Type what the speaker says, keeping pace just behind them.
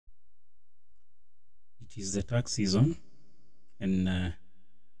It is the tax season, and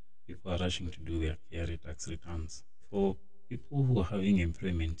people are rushing to do their KRA tax returns. For people who are having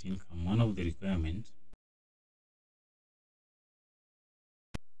employment income, one of the requirements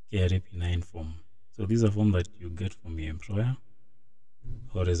KRA P9 form. So these are forms that you get from your employer,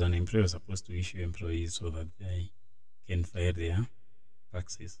 or as an employer supposed to issue employees so that they can file their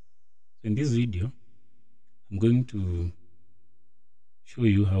taxes. So in this video, I'm going to show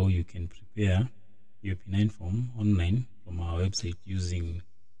you how you can prepare your P9 form online from our website using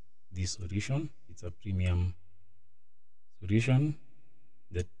this solution. It's a premium solution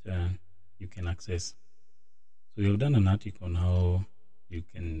that you can access. So we have done an article on how you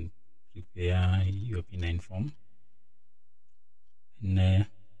can prepare your P9 form, and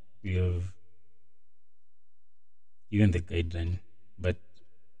we have given the guideline. But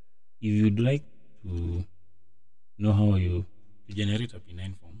if you'd like to know how you generate a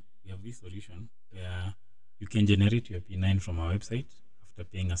P9 form, we have this solution where you can generate your P9 from our website after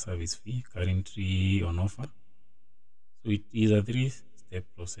paying a service fee currently on offer. So it is a 3-step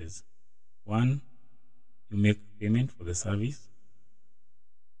process. 1, you make payment for the service.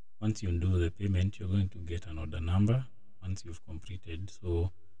 Once you do the payment, you're going to get an order number once you've completed.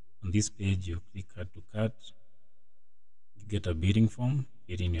 So on this page, you click add to cart, you get a billing form,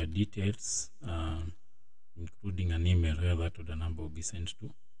 fill in your details, including an email where that order number will be sent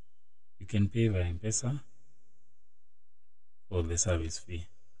to. You can pay via M-Pesa for the service fee.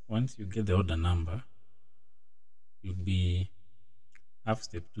 Once you get the order number, you'll have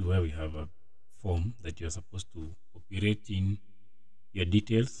step 2, where we have a form that you're supposed to populate in your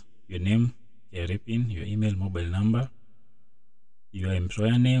details, your name, KRA PIN, your email, mobile number, your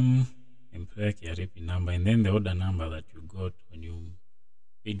employer name, employer KRA PIN number, and then the order number that you got when you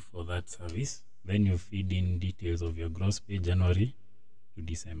paid for that service. Then you feed in details of your gross pay January to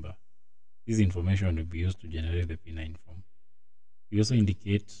December. This information will be used to generate the P9 form. You also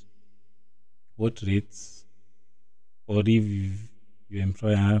indicate what rates, or if your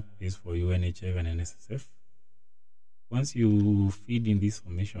employer pays for you NHF and NSSF. Once you feed in this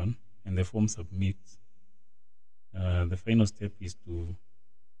information and the form submits, the final step is to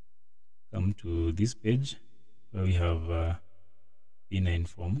come to this page where we have P9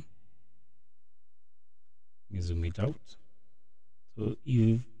 form. Let me zoom it out. So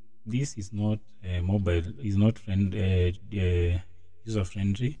if this is not mobile, is not user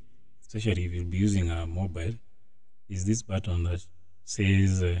friendly, especially if you'll be using a mobile, is this button that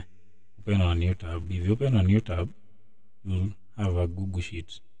says open on a new tab. If you open a new tab, you'll have a Google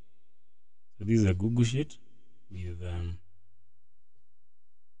Sheet. So this is a Google Sheet with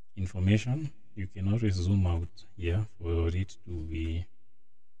information. You can always zoom out here for it to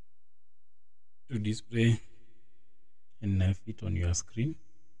display and fit on your screen.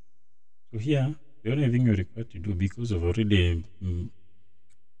 So here, the only thing you're required to do, because you've already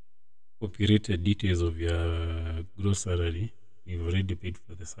populated details of your gross salary, you've already paid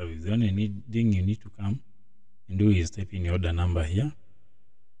for the service. The only thing you need to come and do is type in your order number here.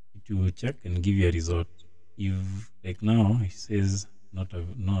 It will check and give you a result. If, like now, it says not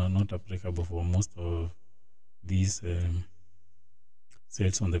applicable for most of these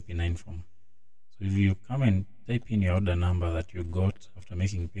cells on the P9 form. So if you come and type in your order number that you got after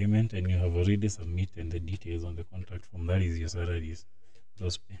making payment, and you have already submitted the details on the contract form, that is your salaries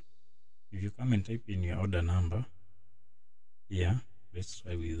gross pay. If you come and type in your order number here, let's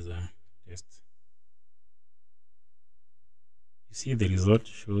try with test. You see the result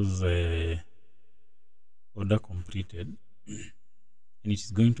shows order completed, and it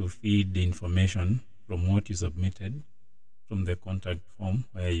is going to feed the information from what you submitted from the contact form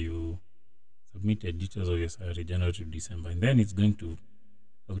where you submitted details of your salary January to December, and then it's going to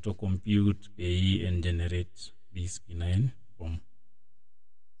auto compute, pay, and generate this P9 form.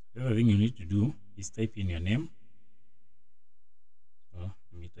 The other thing you need to do is type in your name. So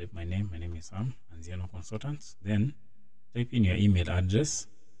let me type my name. My name is Sam, Anziano Consultants. Then type in your email address.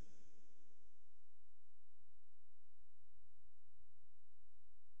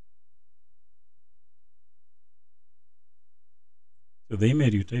 So the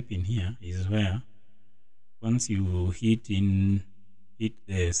email you type in here is where, once you hit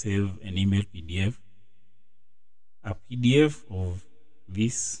the save an email PDF, a PDF of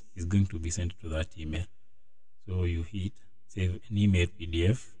this is going to be sent to that email. So you hit save an email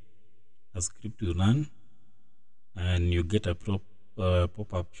PDF, a script will run, and you get a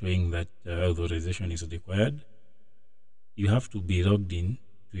pop-up showing that authorization is required. You have to be logged in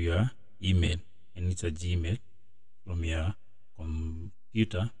to your email, and it's a Gmail from your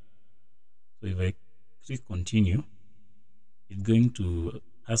computer. So if I click continue, it's going to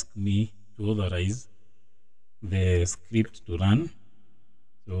ask me to authorize the script to run.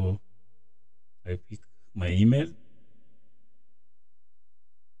 So I pick my email.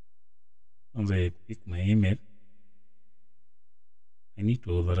 Once I pick my email, I need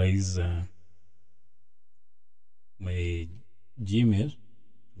to authorize my Gmail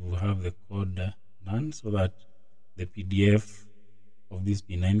to have the code run so that the PDF of this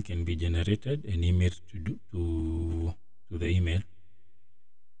P9 can be generated and emailed to the email.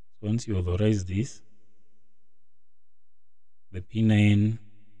 So once you authorize this, the P9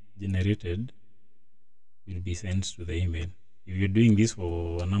 generated will be sent to the email. If you're doing this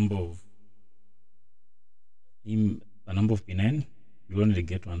for a number of P9, you only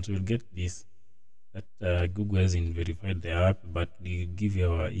get one. So you'll get this that Google hasn't verified the app, but we give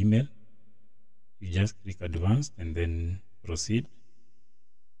you our email. You just click advanced and then proceed.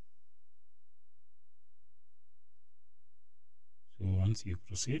 So once you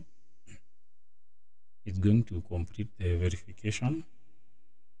proceed, it's going to complete the verification.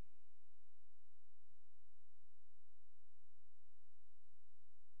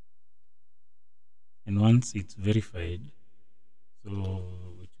 And once it's verified, so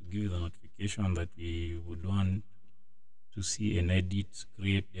it will give you the notification that we would want to see and edit,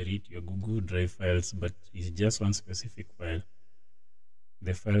 create, delete your Google Drive files, but it's just one specific file.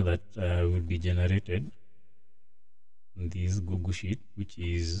 The file that will be generated in this Google Sheet, which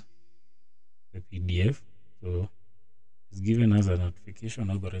is the PDF. So it's given us a notification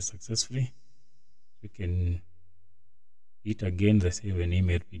authorized successfully. We can hit again the save an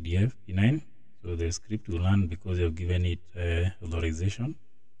email PDF P9. So the script will run because you've given it authorization,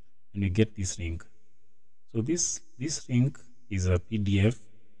 and you get this link. So this link is a PDF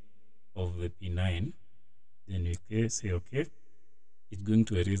of the P9. Then you can say okay. It's going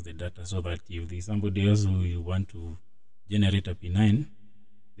to erase the data so that if there's somebody else who you want to generate a P9,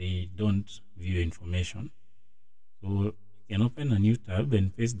 they don't view information. So I can open a new tab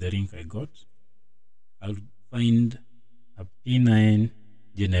and paste the link I got. I'll find a P9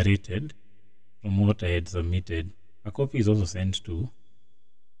 generated from what I had submitted. A copy is also sent to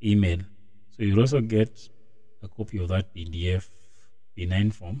email. So you'll also get a copy of that PDF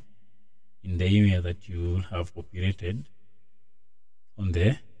P9 form in the email that you have populated on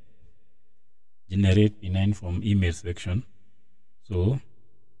the generate P9 form email section. So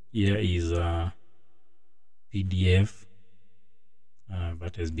here is a PDF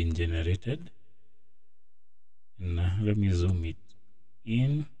that has been generated, and let me zoom it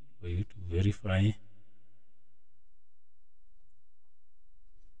in for you to verify.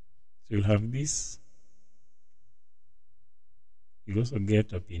 So you'll have this. You'll also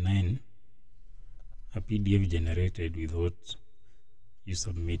get a P9, a PDF generated with what you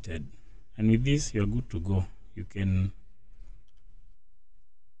submitted, and with this you're good to go. You can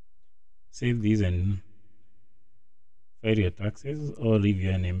save these and file your taxes, or if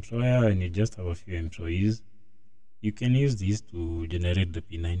you're an employer and you just have a few employees, you can use these to generate the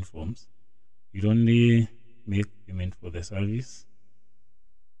P9 forms. You only make payment for the service,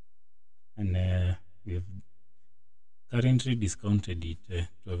 and we've currently discounted it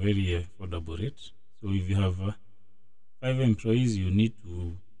to a very affordable rate. So if you have 5 employees, you need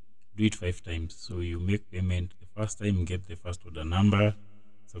to do it 5 times. So you make payment the first time, get the first order number,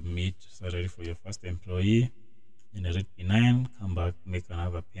 submit salary for your first employee, generate P9, come back, make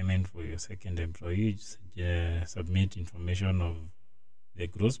another payment for your second employee, submit information of the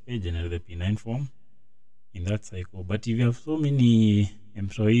gross pay, generate the P9 form in that cycle. But if you have so many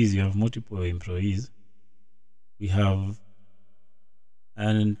employees, you have multiple employees, we have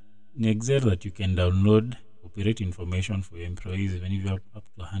an Excel that you can download, operate information for your employees. Even if you have up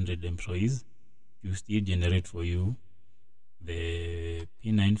to 100 employees, you still generate for you the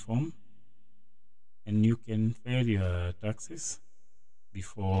P9 form, and you can file your taxes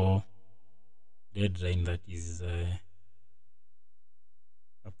before deadline that is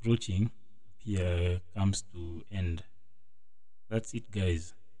approaching here comes to end. That's it,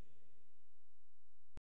 guys.